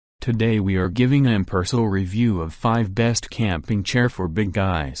Today we are giving an impartial review of 5 best camping chair for big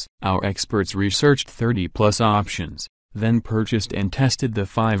guys. Our experts researched 30 plus options, then purchased and tested the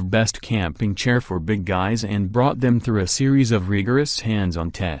 5 best camping chair for big guys and brought them through a series of rigorous hands-on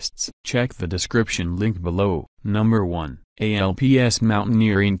tests. Check the description link below. Number 1. ALPS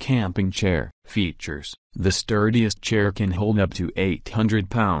Mountaineering Camping Chair. Features: the sturdiest chair can hold up to 800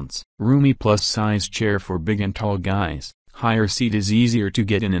 pounds. Roomy plus-size chair for big and tall guys. Higher seat is easier to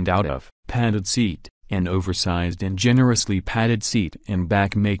get in and out of. Padded seat. An oversized and generously padded seat and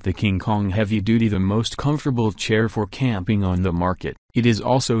back make the King Kong Heavy Duty the most comfortable chair for camping on the market. It is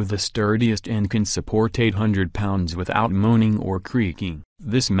also the sturdiest and can support 800 pounds without moaning or creaking.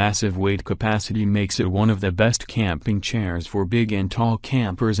 This massive weight capacity makes it one of the best camping chairs for big and tall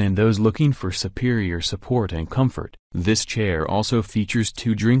campers and those looking for superior support and comfort. This chair also features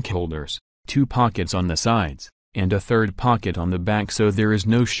 2 drink holders, 2 pockets on the sides, and a 3rd pocket on the back, so there is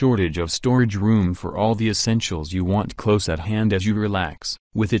no shortage of storage room for all the essentials you want close at hand as you relax.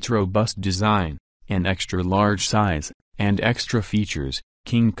 With its robust design, an extra large size, and extra features,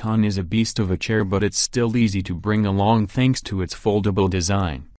 King Kong is a beast of a chair, but it's still easy to bring along thanks to its foldable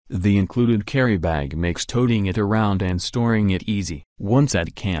design. The included carry bag makes toting it around and storing it easy. Once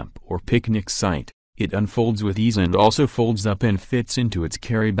at camp or picnic site, it unfolds with ease and also folds up and fits into its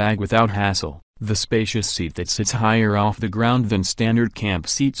carry bag without hassle. The spacious seat that sits higher off the ground than standard camp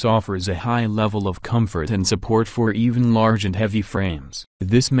seats offers a high level of comfort and support for even large and heavy frames.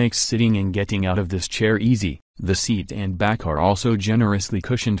 This makes sitting and getting out of this chair easy. The seat and back are also generously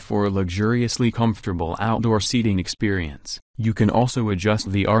cushioned for a luxuriously comfortable outdoor seating experience. You can also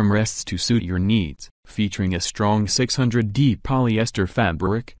adjust the armrests to suit your needs. Featuring a strong 600D polyester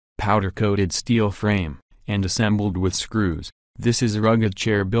fabric, powder-coated steel frame, and assembled with screws, this is a rugged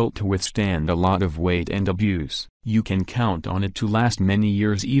chair built to withstand a lot of weight and abuse. You can count on it to last many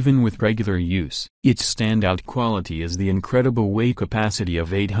years even with regular use. Its standout quality is the incredible weight capacity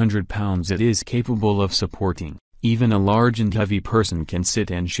of 800 pounds it is capable of supporting. Even a large and heavy person can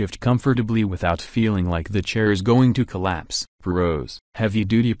sit and shift comfortably without feeling like the chair is going to collapse. Pros: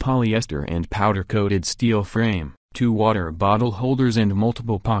 heavy-duty polyester and powder-coated steel frame, 2 water bottle holders and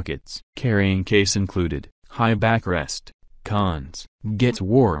multiple pockets. Carrying case included. High backrest. Cons: gets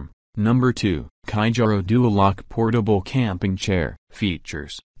warm. Number 2. Kijaro Dual Lock Portable Camping Chair.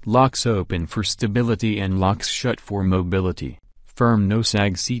 Features: locks open for stability and locks shut for mobility. Firm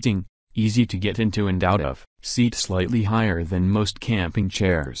no-sag seating, easy to get into and out of. Seat slightly higher than most camping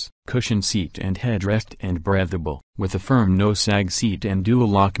chairs. Cushioned seat and headrest and breathable. With a firm no-sag seat and dual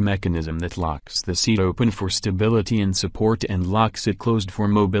lock mechanism that locks the seat open for stability and support and locks it closed for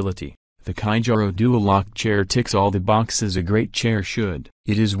mobility. The Kijaro Dual Lock chair ticks all the boxes a great chair should.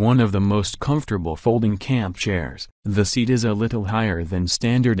 It is one of the most comfortable folding camp chairs. The seat is a little higher than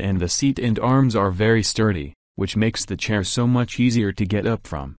standard and the seat and arms are very sturdy, which makes the chair so much easier to get up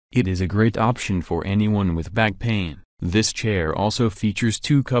from. It is a great option for anyone with back pain. This chair also features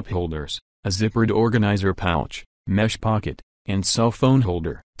 2 cup holders, a zippered organizer pouch, mesh pocket, and cell phone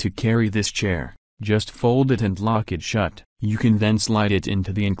holder. To carry this chair, just fold it and lock it shut. You can then slide it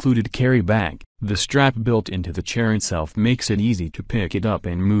into the included carry bag. The strap built into the chair itself makes it easy to pick it up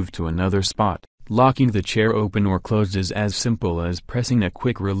and move to another spot. Locking the chair open or closed is as simple as pressing a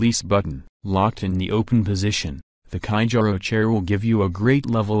quick release button. Locked in the open position, the Kijaro chair will give you a great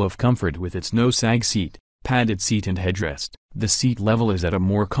level of comfort with its no-sag seat, padded seat and headrest. The seat level is at a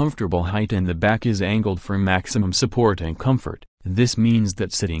more comfortable height and the back is angled for maximum support and comfort. This means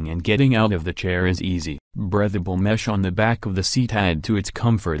that sitting and getting out of the chair is easy. Breathable mesh on the back of the seat add to its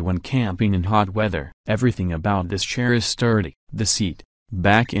comfort when camping in hot weather. Everything about this chair is sturdy. The seat,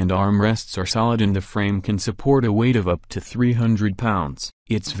 back and armrests are solid and the frame can support a weight of up to 300 pounds.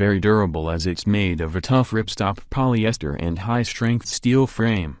 It's very durable as it's made of a tough ripstop polyester and high-strength steel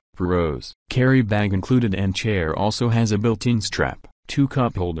frame. Pros: carry bag included and chair also has a built-in strap, 2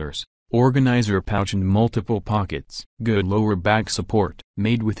 cup holders, organizer pouch and multiple pockets. Good lower back support,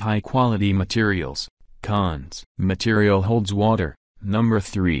 made with high-quality materials. Cons: material holds water. Number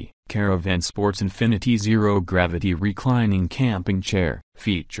 3. Caravan Sports Infinity Zero Gravity Reclining Camping Chair.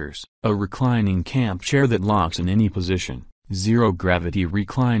 Features: a reclining camp chair that locks in any position. Zero gravity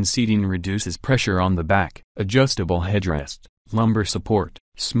recline seating reduces pressure on the back. Adjustable headrest, lumbar support,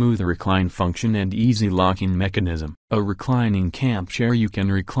 smooth recline function and easy locking mechanism. A reclining camp chair you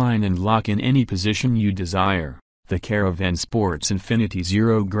can recline and lock in any position you desire. The Caravan Sports Infinity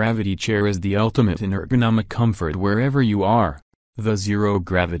Zero Gravity Chair is the ultimate in ergonomic comfort wherever you are. The zero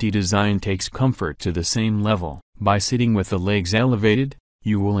gravity design takes comfort to the same level. By sitting with the legs elevated,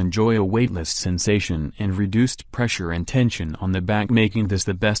 You will enjoy a weightless sensation and reduced pressure and tension on the back, making this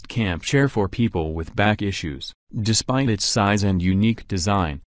the best camp chair for people with back issues. Despite its size and unique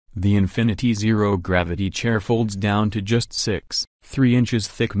design, the Infinity Zero Gravity chair folds down to just 6.3 inches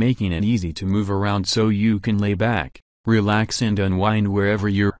thick, making it easy to move around so you can lay back, relax and unwind wherever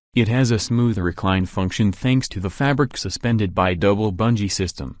you're. It has a smooth recline function thanks to the fabric suspended by double bungee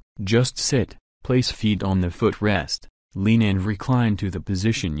system. Just sit, place feet on the footrest, lean and recline to the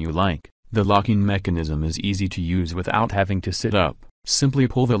position you like. The locking mechanism is easy to use without having to sit up. Simply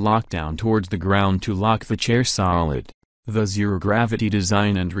pull the lock down towards the ground to lock the chair solid. The zero-gravity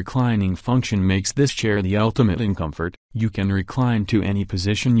design and reclining function makes this chair the ultimate in comfort. You can recline to any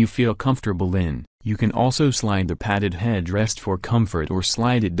position you feel comfortable in. You can also slide the padded headrest for comfort or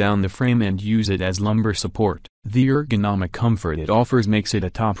slide it down the frame and use it as lumbar support. The ergonomic comfort it offers makes it a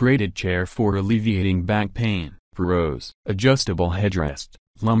top-rated chair for alleviating back pain. Pros: adjustable headrest,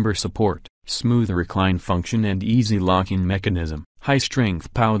 lumbar support, smooth recline function and easy locking mechanism.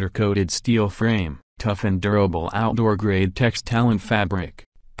 High-strength powder-coated steel frame, tough and durable outdoor-grade textile fabric.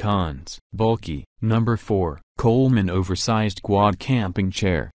 Cons: bulky. Number 4. Coleman Oversized Quad Camping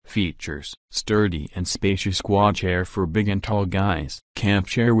Chair. Features: sturdy and spacious quad chair for big and tall guys. Camp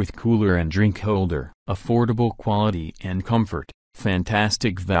chair with cooler and drink holder. Affordable quality and comfort.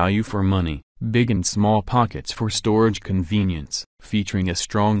 Fantastic value for money. Big and small pockets for storage convenience. Featuring a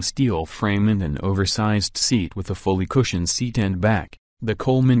strong steel frame and an oversized seat with a fully cushioned seat and back. The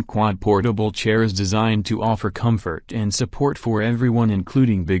Coleman Quad Portable Chair is designed to offer comfort and support for everyone,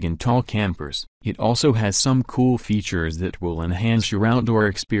 including big and tall campers. It also has some cool features that will enhance your outdoor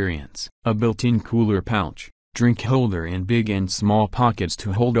experience. A built-in cooler pouch, drink holder and big and small pockets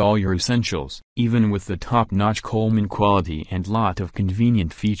to hold all your essentials. Even with the top-notch Coleman quality and lot of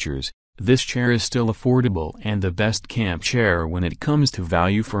convenient features, this chair is still affordable and the best camp chair when it comes to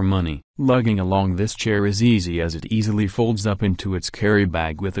value for money. Lugging along this chair is easy as it easily folds up into its carry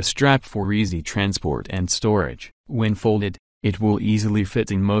bag with a strap for easy transport and storage. When folded, it will easily fit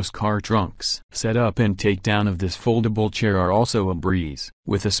in most car trunks. Setup and takedown of this foldable chair are also a breeze.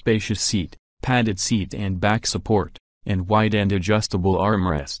 With a spacious seat, padded seat and back support, and wide and adjustable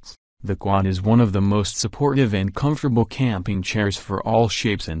armrests, the Quad is one of the most supportive and comfortable camping chairs for all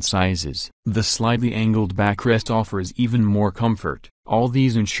shapes and sizes. The slightly angled backrest offers even more comfort. All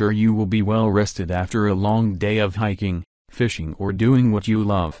these ensure you will be well rested after a long day of hiking, fishing or doing what you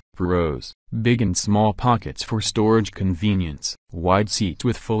love. Pros: big and small pockets for storage convenience. Wide seats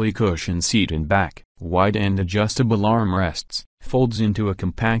with fully cushioned seat and back. Wide and adjustable armrests. Folds into a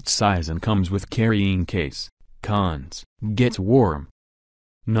compact size and comes with carrying case. Cons: gets warm.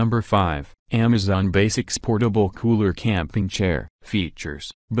 Number 5. Amazon Basics Portable Cooler Camping Chair.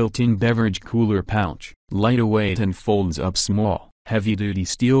 Features: built-in beverage cooler pouch, lightweight and folds up small. Heavy-duty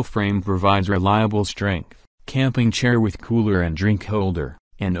steel frame provides reliable strength. Camping chair with cooler and drink holder.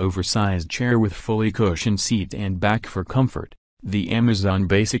 An oversized chair with fully cushioned seat and back for comfort. The Amazon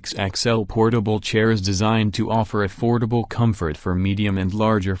Basics XL Portable Chair is designed to offer affordable comfort for medium and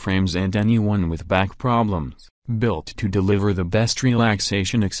larger frames and anyone with back problems. Built to deliver the best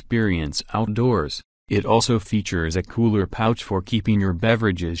relaxation experience outdoors, it also features a cooler pouch for keeping your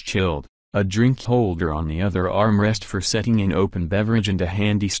beverages chilled, a drink holder on the other armrest for setting an open beverage, and a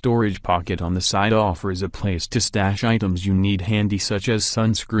handy storage pocket on the side offers a place to stash items you need handy, such as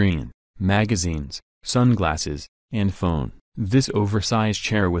sunscreen, magazines, sunglasses, and phone. This oversized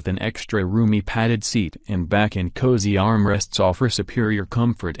chair with an extra roomy padded seat and back and cozy armrests offer superior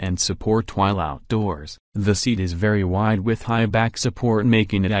comfort and support while outdoors. The seat is very wide with high back support,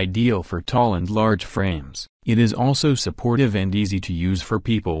 making it ideal for tall and large frames. It is also supportive and easy to use for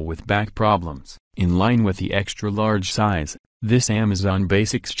people with back problems. In line with the extra large size, this Amazon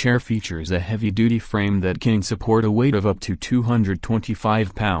Basics chair features a heavy-duty frame that can support a weight of up to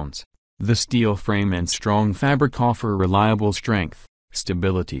 225 pounds. The steel frame and strong fabric offer reliable strength,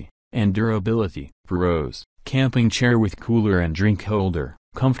 stability, and durability. Pros: camping chair with cooler and drink holder,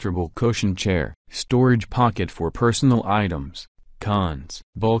 comfortable cushioned chair, storage pocket for personal items. Cons: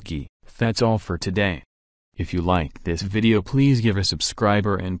 bulky. That's all for today. If you liked this video, please give a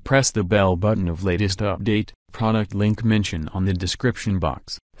subscriber and press the bell button of latest update, product link mention on the description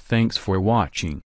box. Thanks for watching.